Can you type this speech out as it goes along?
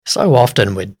So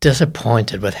often we're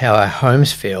disappointed with how our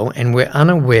homes feel, and we're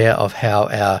unaware of how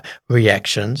our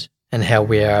reactions and how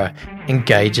we are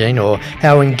engaging or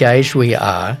how engaged we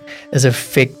are is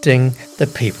affecting the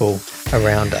people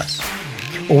around us.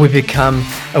 Or we become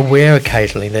aware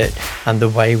occasionally that the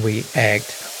way we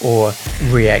act or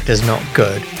react is not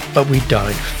good, but we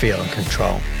don't feel in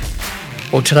control.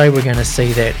 Well, today we're going to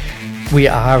see that we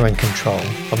are in control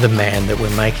of the man that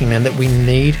we're making, and that we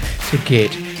need to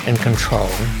get in control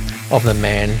of the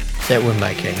man that we're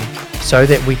making so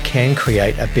that we can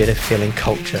create a better feeling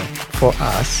culture for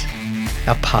us,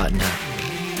 our partner,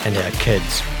 and our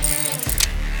kids.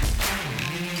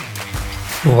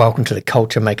 Well, welcome to the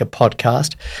Culture Maker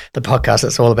podcast, the podcast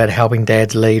that's all about helping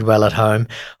dads lead well at home.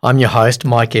 I'm your host,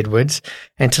 Mike Edwards,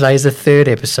 and today is the third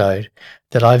episode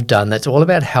that I've done that's all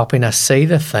about helping us see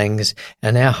the things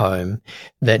in our home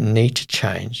that need to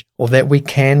change or that we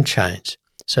can change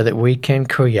so that we can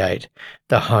create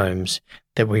the homes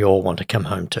that we all want to come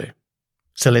home to.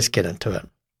 So let's get into it.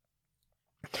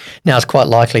 Now, it's quite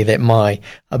likely that my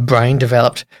brain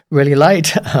developed really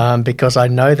late because I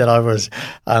know that I was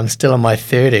still in my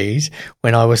 30s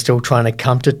when I was still trying to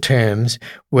come to terms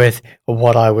with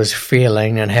what I was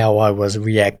feeling and how I was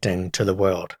reacting to the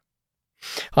world.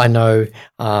 I know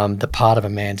the part of a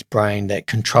man's brain that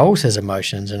controls his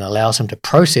emotions and allows him to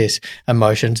process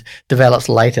emotions develops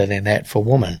later than that for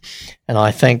women. And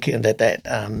I think that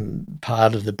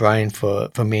part of the brain for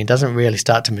men doesn't really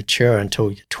start to mature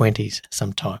until your 20s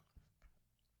sometime.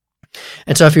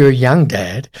 And so if you're a young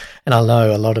dad, and I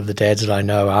know a lot of the dads that I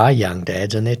know are young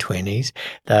dads in their 20s,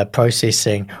 they're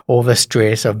processing all the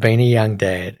stress of being a young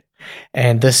dad.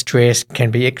 And this stress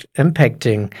can be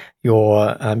impacting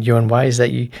you in ways that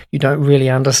you don't really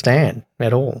understand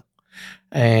at all.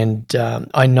 And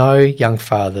I know young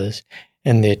fathers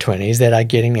in their 20s that are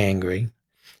getting angry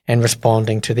and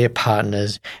responding to their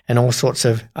partners in all sorts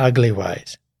of ugly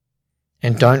ways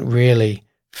and don't really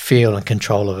feel in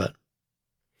control of it.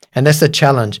 And that's the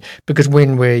challenge, because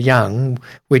when we're young,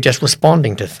 we're just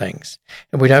responding to things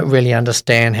and we don't really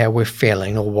understand how we're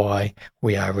feeling or why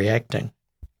we are reacting.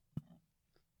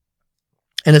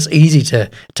 And it's easy to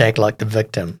act like the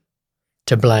victim,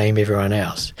 to blame everyone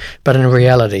else. But in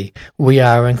reality, we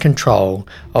are in control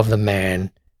of the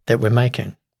man that we're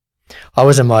making. I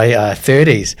was in my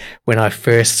 30s when I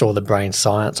first saw the brain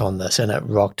science on this, and it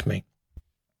rocked me.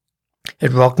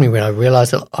 It rocked me when I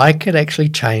realized that I could actually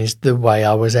change the way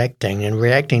I was acting and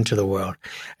reacting to the world.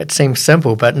 It seemed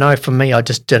simple, but no, for me, I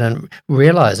just didn't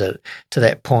realize it to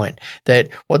that point,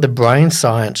 that what the brain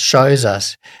science shows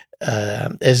us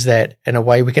is that in a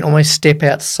way we can almost step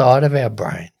outside of our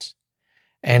brains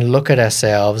and look at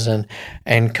ourselves and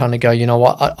kind of go, you know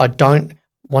what, I don't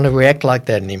want to react like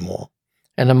that anymore.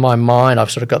 And in my mind,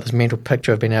 I've sort of got this mental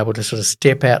picture of being able to sort of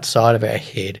step outside of our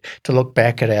head, to look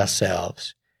back at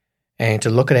ourselves and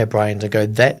to look at our brains and go,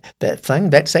 that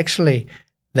thing, that's actually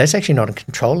not in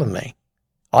control of me.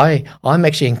 I'm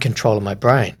actually in control of my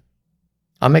brain.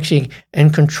 I'm actually in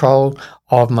control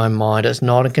of my mind. It's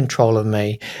not in control of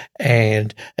me.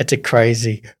 And it's a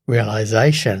crazy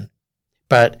realization.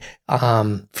 But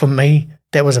for me,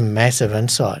 that was a massive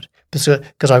insight.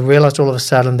 Because I realized all of a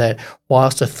sudden that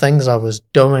whilst the things I was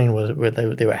doing,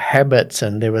 there were habits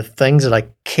and there were things that I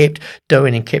kept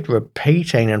doing and kept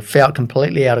repeating and felt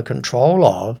completely out of control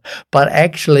of, but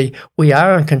actually we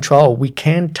are in control. We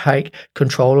can take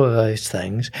control of those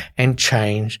things and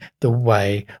change the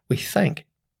way we think.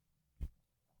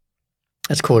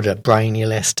 It's called a brain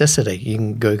elasticity. You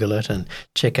can Google it and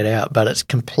check it out, but it's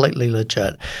completely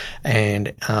legit.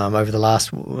 And over the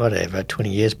last, 20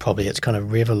 years probably, it's kind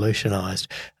of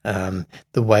revolutionized the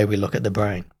way we look at the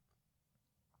brain.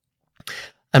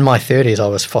 In my 30s, I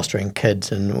was fostering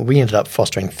kids, and we ended up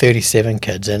fostering 37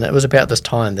 kids. And it was about this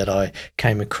time that I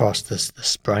came across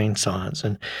this brain science.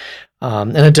 And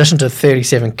in addition to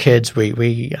 37 kids,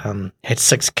 we had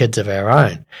 6 kids of our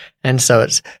own. And so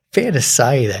it's fair to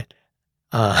say that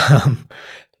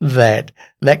that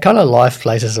kind of life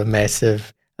places a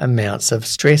massive amounts of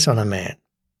stress on a man.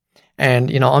 And,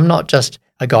 I'm not just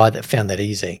a guy that found that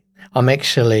easy. I'm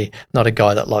actually not a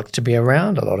guy that likes to be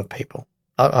around a lot of people.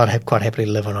 I'd quite happily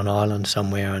live on an island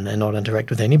somewhere and not interact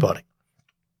with anybody.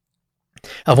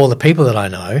 Of all the people that I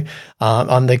know,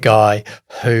 I'm the guy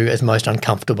who is most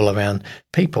uncomfortable around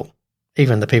people,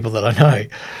 even the people that I know.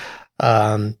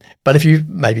 But if you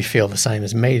maybe feel the same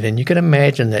as me, then you can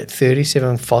imagine that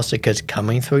 37 foster kids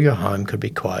coming through your home could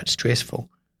be quite stressful.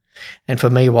 And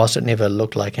for me, whilst it never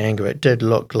looked like anger, it did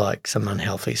look like some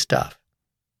unhealthy stuff.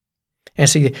 And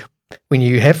see, when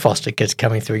you have foster kids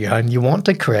coming through your home, you want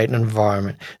to create an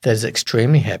environment that is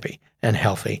extremely happy and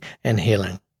healthy and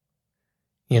healing.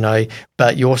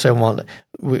 but you also want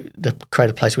to create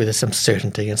a place where there's some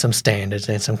certainty and some standards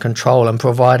and some control, and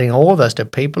providing all this to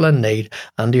people in need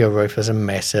under your roof is a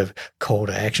massive call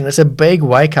to action. It's a big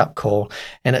wake-up call,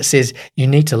 and it says you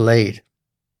need to lead.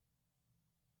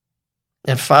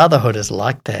 And fatherhood is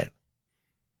like that.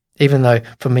 Even though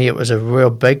for me it was a real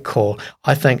big call,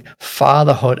 I think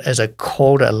fatherhood is a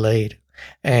call to lead.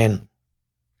 And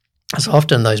it's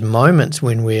often those moments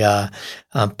when we are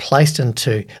placed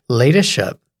into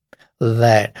leadership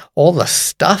that all the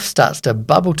stuff starts to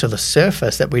bubble to the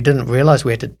surface that we didn't realize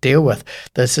we had to deal with.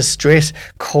 This stress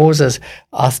causes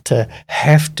us to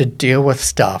have to deal with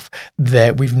stuff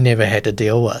that we've never had to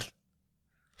deal with.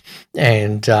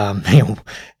 And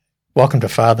welcome to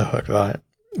fatherhood, right?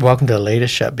 Welcome to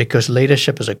leadership, because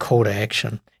leadership is a call to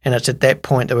action. And it's at that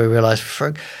point that we realize,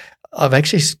 I've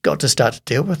actually got to start to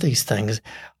deal with these things.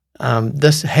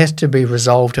 This has to be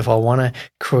resolved if I want to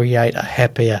create a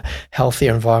happier,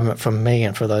 healthier environment for me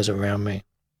and for those around me.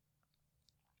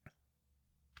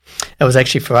 It was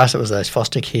actually, for us, it was those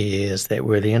foster care years that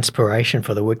were the inspiration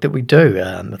for the work that we do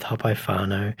with Hapai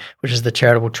Whānau, which is the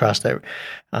charitable trust that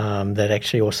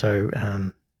actually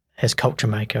also has Culture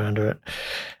Maker under it.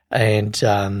 And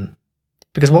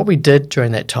because what we did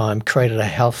during that time created a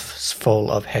house full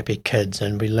of happy kids,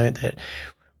 and we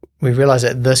realized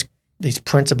that these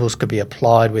principles could be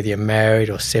applied whether you're married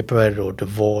or separated or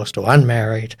divorced or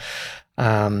unmarried.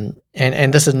 And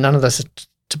this is none of this is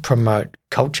to promote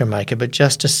Culture Maker, but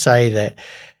just to say that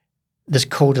this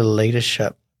call to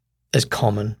leadership is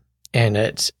common, and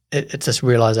it's this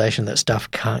realization that stuff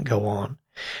can't go on,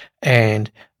 and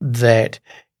that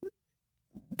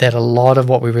a lot of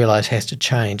what we realize has to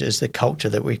change is the culture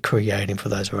that we're creating for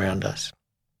those around us.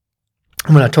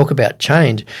 And when I talk about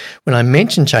change, when I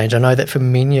mention change, I know that for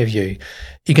many of you,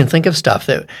 you can think of stuff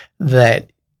that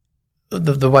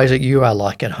the ways that you are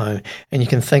like at home, and you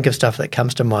can think of stuff that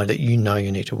comes to mind that you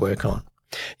need to work on.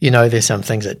 There's some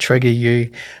things that trigger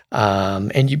you,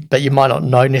 but you might not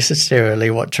know necessarily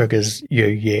what triggers you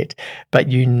yet, but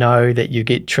you know that you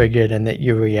get triggered and that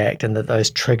you react, and that those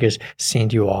triggers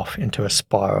send you off into a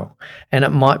spiral. And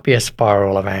it might be a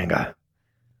spiral of anger.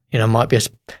 It might be a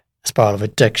spiral of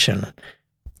addiction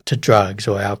to drugs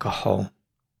or alcohol.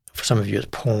 For some of you, it's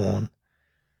porn.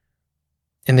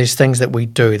 And there's things that we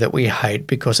do that we hate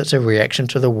because it's a reaction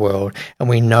to the world, and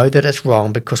we know that it's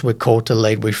wrong because we're called to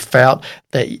lead. We felt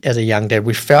that as a young dad,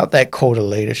 we felt that call to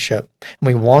leadership, and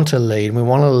we want to lead, and we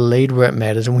want to lead where it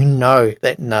matters, and we know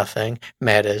that nothing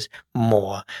matters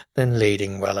more than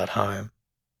leading well at home.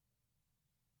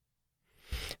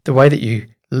 The way that you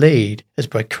lead is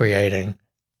by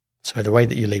the way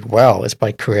that you lead well is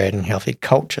by creating healthy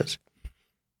cultures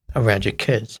around your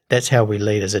kids. That's how we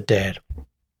lead as a dad.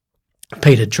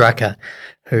 Peter Drucker,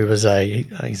 who was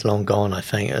he's long gone, I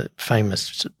think, a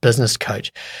famous business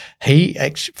coach, he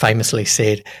famously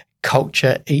said,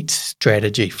 culture eats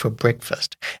strategy for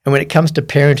breakfast. And when it comes to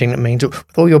parenting, it means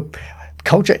all your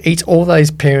culture eats all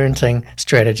those parenting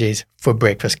strategies for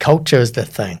breakfast. Culture is the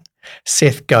thing.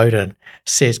 Seth Godin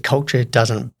says culture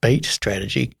doesn't beat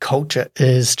strategy, culture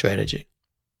is strategy.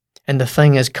 And the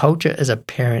thing is, culture is a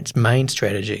parent's main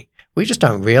strategy. We just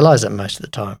don't realize it most of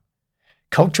the time.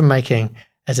 Culture making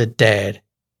as a dad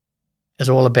is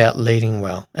all about leading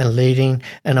well, and leading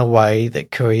in a way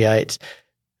that creates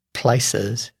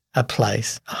a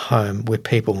home where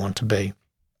people want to be.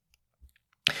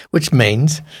 Which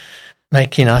means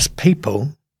making us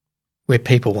people where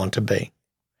people want to be.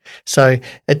 So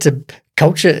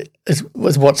culture is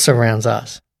what surrounds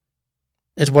us.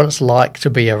 It's what it's like to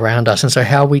be around us. And so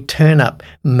how we turn up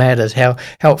matters, how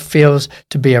it feels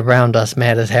to be around us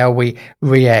matters, how we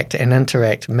react and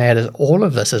interact matters. All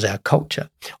of this is our culture.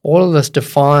 All of this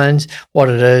defines what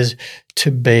it is to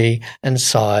be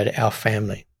inside our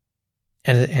family.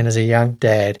 And as a young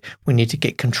dad, we need to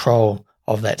get control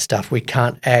of that stuff. We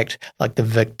can't act like the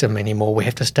victim anymore. We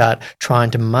have to start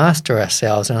trying to master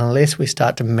ourselves. And unless we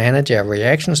start to manage our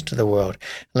reactions to the world,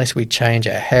 unless we change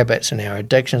our habits and our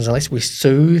addictions, unless we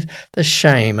soothe the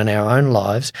shame in our own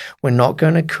lives, we're not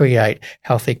going to create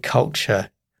healthy culture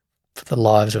for the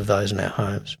lives of those in our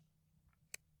homes.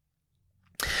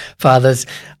 Fathers,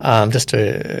 just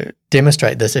to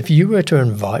demonstrate this, if you were to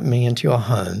invite me into your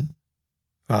home,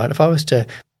 right, if I was to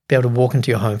be able to walk into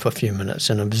your home for a few minutes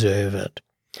and observe it,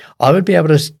 I would be able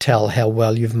to tell how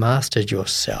well you've mastered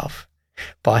yourself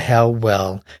by how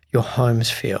well your homes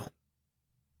feel.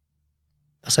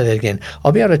 I'll say that again.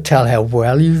 I'll be able to tell how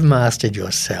well you've mastered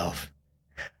yourself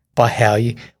by how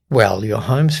well your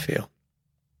homes feel.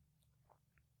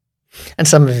 And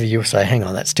some of you will say, hang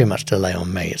on, that's too much to lay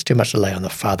on me. It's too much to lay on the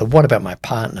father. What about my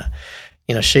partner?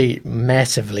 She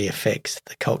massively affects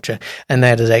the culture, and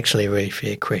that is actually a really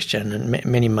fair question, and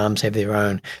many mums have their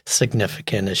own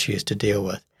significant issues to deal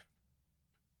with.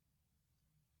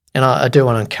 And I do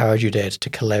want to encourage you, dads, to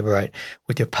collaborate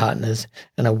with your partners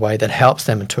in a way that helps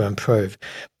them to improve.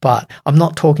 But I'm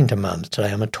not talking to mums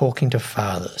today. I'm talking to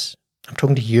fathers. I'm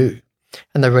talking to you.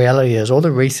 And the reality is all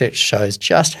the research shows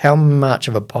just how much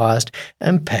of a biased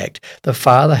impact the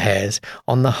father has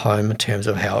on the home in terms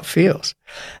of how it feels.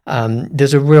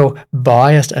 There's a real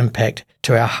biased impact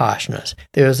to our harshness.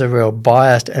 There is a real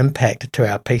biased impact to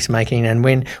our peacemaking. And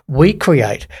when we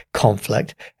create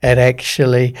conflict, it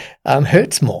actually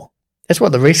hurts more. That's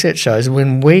what the research shows.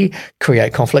 When we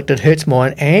create conflict, it hurts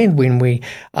more. And when we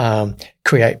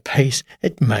create peace,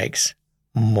 it makes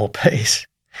more peace.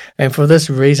 And for this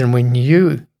reason, when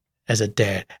you, as a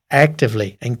dad,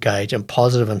 actively engage in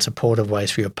positive and supportive ways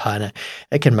for your partner,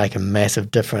 it can make a massive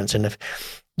difference. And if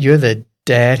you're the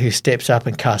dad who steps up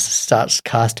and starts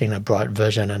casting a bright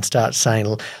vision and starts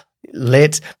saying,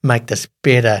 let's make this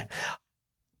better,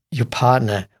 your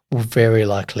partner will very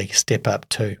likely step up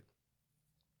too.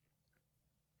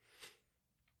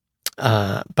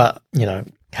 But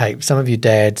hey, some of you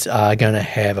dads are going to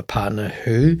have a partner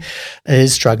who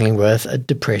is struggling with a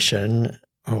depression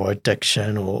or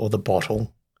addiction or the bottle.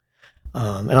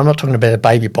 And I'm not talking about a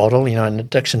baby bottle, an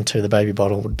addiction to the baby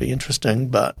bottle would be interesting,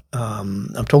 but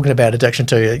I'm talking about addiction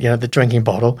to, the drinking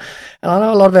bottle. And I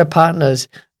know a lot of our partners,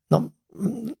 not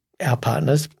our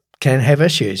partners, can have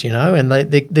issues, and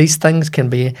these things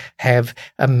can have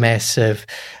a massive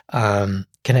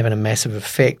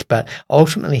effect. But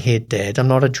ultimately here, Dad, I'm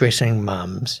not addressing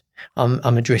mums.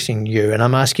 I'm addressing you, and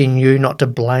I'm asking you not to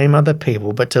blame other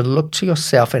people, but to look to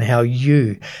yourself and how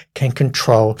you can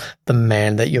control the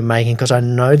man that you're making. Because I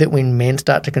know that when men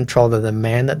start to control the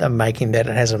man that they're making, that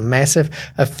it has a massive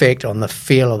effect on the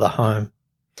feel of the home.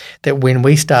 That when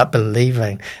we start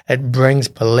believing, it brings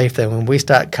belief. That when we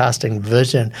start casting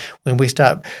vision, when we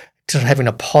start just having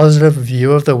a positive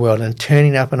view of the world and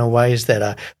turning up in ways that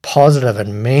are positive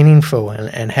and meaningful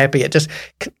and happy, it just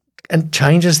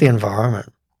changes the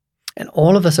environment. And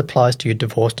all of this applies to your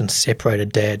divorced and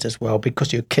separated dads as well,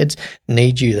 because your kids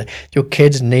need you. Your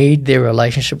kids need their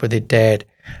relationship with their dad.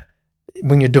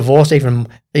 When you're divorced, even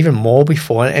more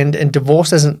before. And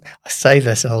divorce isn't, I say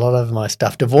this in a lot of my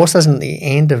stuff, divorce isn't the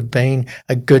end of being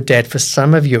a good dad. For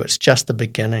some of you, it's just the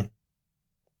beginning.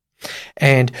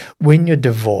 And when you're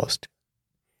divorced,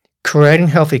 creating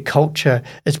healthy culture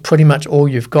is pretty much all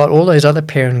you've got. All those other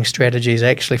parenting strategies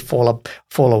actually fall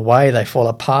away, they fall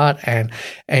apart, and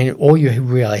all you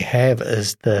really have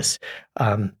is this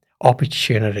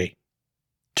opportunity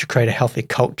to create a healthy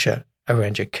culture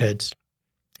around your kids.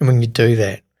 And when you do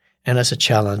that, and it's a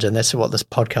challenge, and that's what this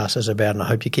podcast is about, and I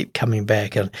hope you keep coming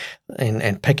back and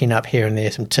picking up here and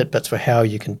there some tidbits for how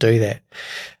you can do that.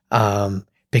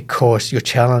 Because your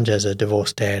challenge as a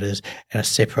divorced dad and a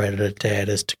separated dad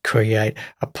is to create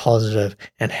a positive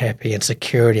and happy and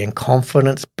security and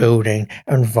confidence building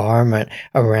environment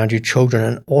around your children.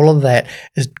 And all of that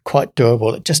is quite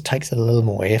doable. It just takes a little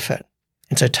more effort.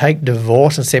 And so take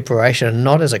divorce and separation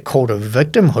not as a call to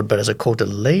victimhood, but as a call to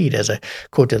lead, as a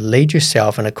call to lead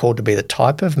yourself and a call to be the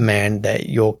type of man that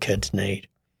your kids need.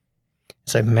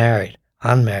 So married,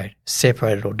 unmarried,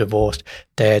 separated or divorced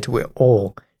dads, we're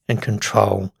all in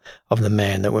control of the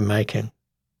man that we're making.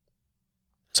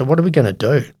 So what are we going to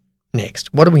do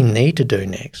next? What do we need to do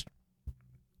next?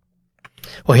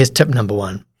 Well, here's tip number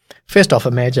one. First off,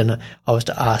 imagine I was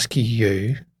to ask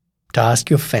you, to ask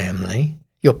your family,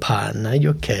 your partner,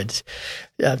 your kids,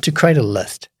 to create a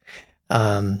list.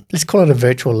 Let's call it a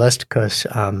virtual list, because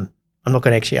I'm not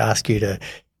going to actually ask you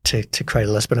to create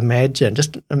a list, but imagine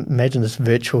this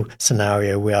virtual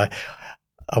scenario where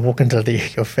I walk into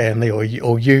your family, or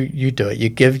you do it. You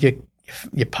give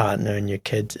your partner and your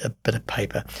kids a bit of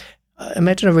paper.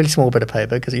 Imagine a really small bit of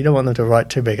paper, because you don't want them to write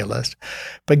too big a list,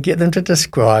 but get them to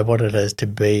describe what it is to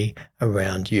be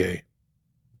around you.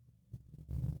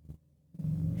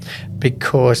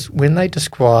 Because when they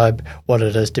describe what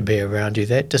it is to be around you,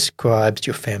 that describes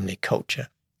your family culture.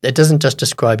 It doesn't just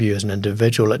describe you as an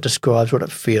individual, it describes what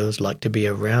it feels like to be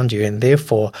around you, and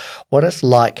therefore what it's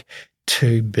like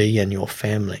to be in your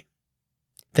family.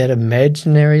 That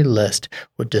imaginary list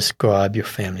would describe your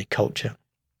family culture.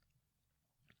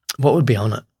 What would be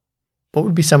on it? What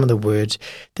would be some of the words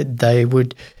that they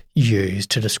would use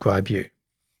to describe you?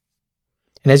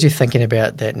 And as you're thinking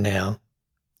about that now,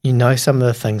 you know some of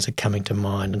the things are coming to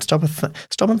mind, and stop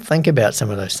and think about some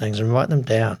of those things and write them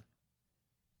down.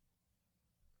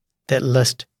 That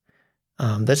list,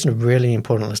 that's a really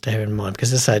important list to have in mind,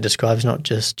 because as I say, it describes not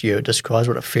just you, it describes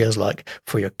what it feels like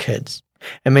for your kids.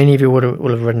 And many of you will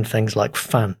have written things like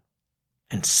fun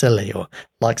and silly or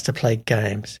likes to play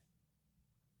games.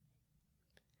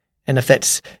 And if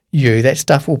that's you, that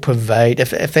stuff will pervade.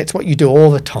 If that's what you do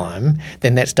all the time,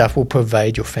 then that stuff will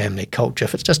pervade your family culture.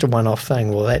 If it's just a one-off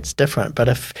thing, well, that's different. But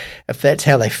if that's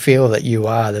how they feel that you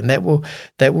are, then that will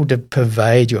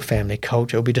pervade your family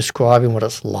culture. It'll be describing what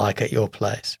it's like at your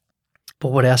place.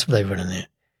 But what else have they written there?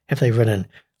 Have they written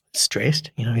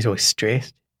stressed? He's always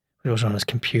stressed. He's always on his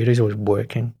computer. He's always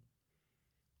working.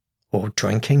 Or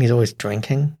drinking. He's always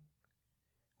drinking.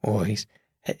 Or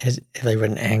have they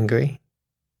written angry?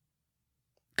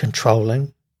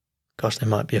 Controlling. Gosh, they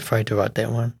might be afraid to write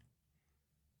that one.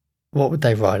 What would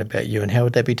they write about you, and how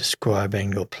would they be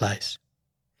describing your place?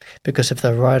 Because if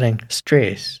they're writing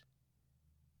stress,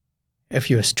 if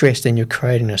you're stressed, then you're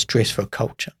creating a stressful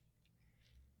culture.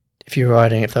 If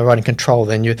they're writing control,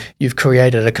 then you've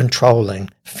created a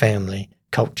controlling family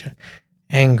culture.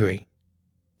 Angry,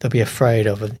 they'll be afraid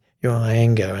of your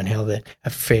anger and how that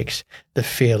affects the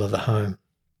feel of the home.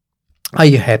 Are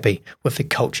you happy with the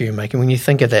culture you're making? When you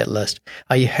think of that list,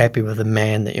 are you happy with the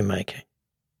man that you're making?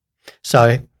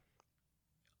 So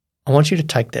I want you to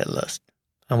take that list.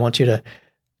 I want you to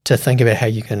think about how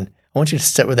you can, I want you to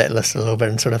sit with that list a little bit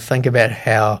and sort of think about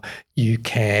how you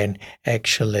can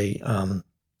actually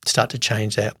start to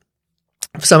change that.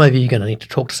 For some of you, you're going to need to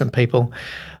talk to some people.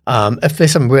 If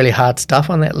there's some really hard stuff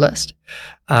on that list,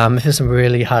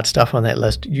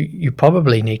 you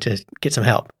probably need to get some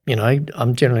help.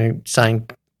 I'm generally saying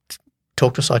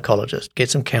talk to a psychologist, get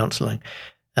some counselling.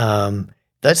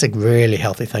 That's a really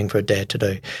healthy thing for a dad to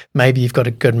do. Maybe you've got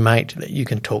a good mate that you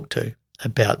can talk to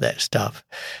about that stuff.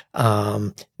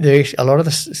 A lot of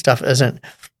this stuff isn't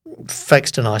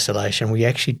fixed in isolation. We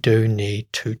actually do need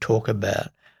to talk about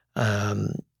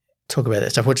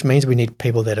that stuff, which means we need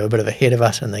people that are a bit of ahead of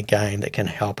us in the game that can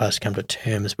help us come to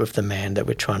terms with the man that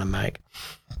we're trying to make.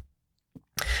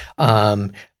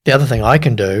 The other thing I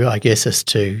can do, I guess, is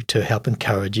to help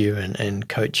encourage you and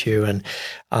coach you. And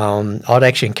I'd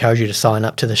actually encourage you to sign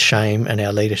up to the Shame in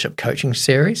Our Leadership Coaching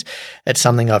Series. It's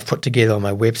something I've put together on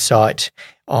my website.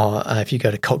 If you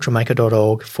go to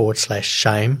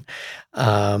culturemaker.org/shame,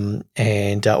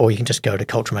 or you can just go to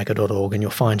culturemaker.org and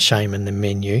you'll find shame in the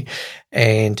menu.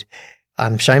 And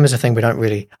shame is a thing we don't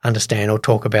really understand or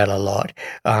talk about a lot,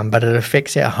 but it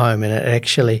affects our home, and it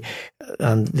actually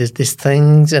there's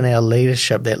things in our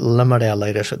leadership that limit our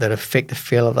leadership, that affect the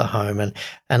feel of the home, and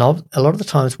a lot of the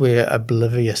times we're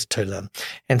oblivious to them.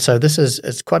 And so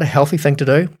it's quite a healthy thing to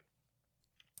do.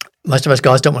 Most of us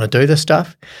guys don't want to do this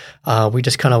stuff. We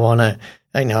just kind of want to,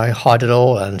 hide it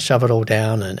all and shove it all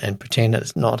down and pretend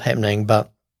it's not happening.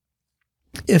 But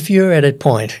if you're at a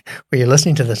point where you're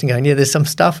listening to this and going, yeah, there's some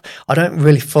stuff I don't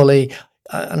really fully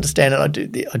understand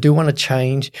it. I do want to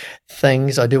change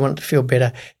things. I do want it to feel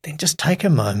better. Then just take a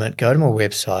moment, go to my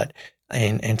website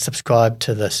and subscribe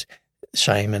to this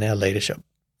Shame in Our Leadership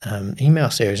email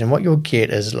series. And what you'll get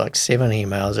is like 7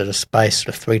 emails at a space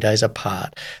sort of 3 days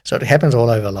apart. So it happens all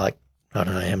over I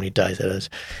don't know how many days it is,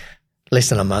 less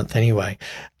than a month anyway.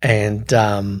 And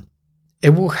it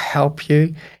will help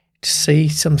you see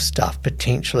some stuff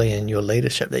potentially in your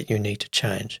leadership that you need to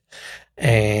change.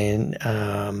 And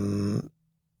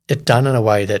it's done in a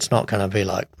way that's not going to be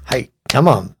like, hey, come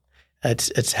on.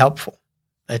 It's helpful.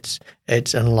 It's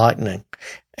enlightening.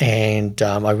 And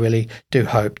I really do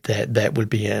hope that would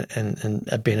be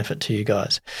a benefit to you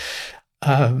guys.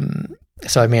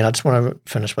 So, I just want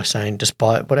to finish by saying,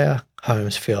 despite what our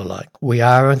homes feel like, we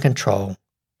are in control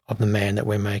of the man that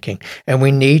we're making. And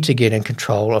we need to get in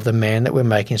control of the man that we're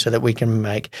making so that we can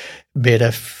make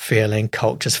better feeling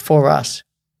cultures for us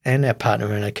and our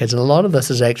partner and our kids. And a lot of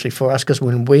this is actually for us, because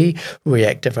when we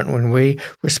react different, when we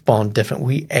respond different,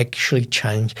 we actually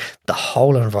change the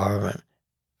whole environment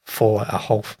for our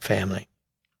whole family.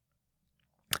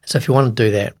 So if you want to do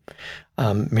that,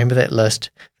 remember that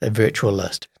list, that virtual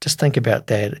list. Just think about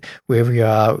that wherever you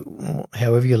are,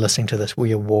 however you're listening to this, where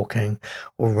you're walking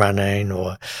or running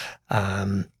or,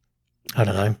 I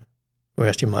don't know, where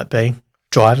else you might be.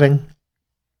 Driving,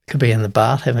 could be in the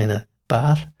bath, having a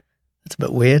bath. It's a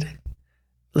bit weird.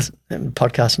 Listen,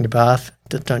 podcasting in your bath.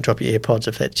 Don't drop your AirPods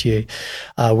if that's you.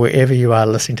 Wherever you are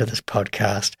listening to this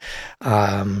podcast,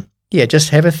 just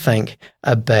have a think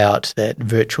about that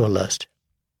virtual list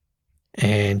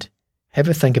and have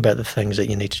a think about the things that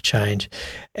you need to change.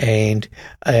 And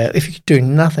if you do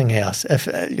nothing else, if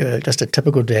you're just a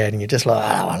typical dad and you're just like,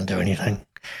 I don't want to do anything,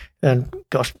 then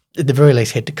gosh, at the very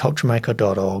least, head to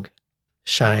culturemaker.org,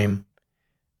 shame,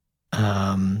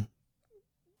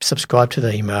 subscribe to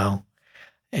the email,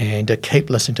 and keep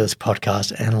listening to this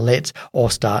podcast, and let's all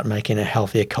start making a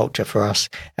healthier culture for us,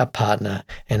 our partner,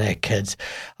 and our kids.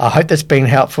 I hope that's been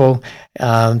helpful.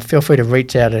 Feel free to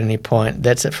reach out at any point.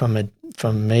 That's it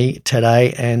from me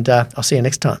today, and I'll see you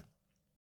next time.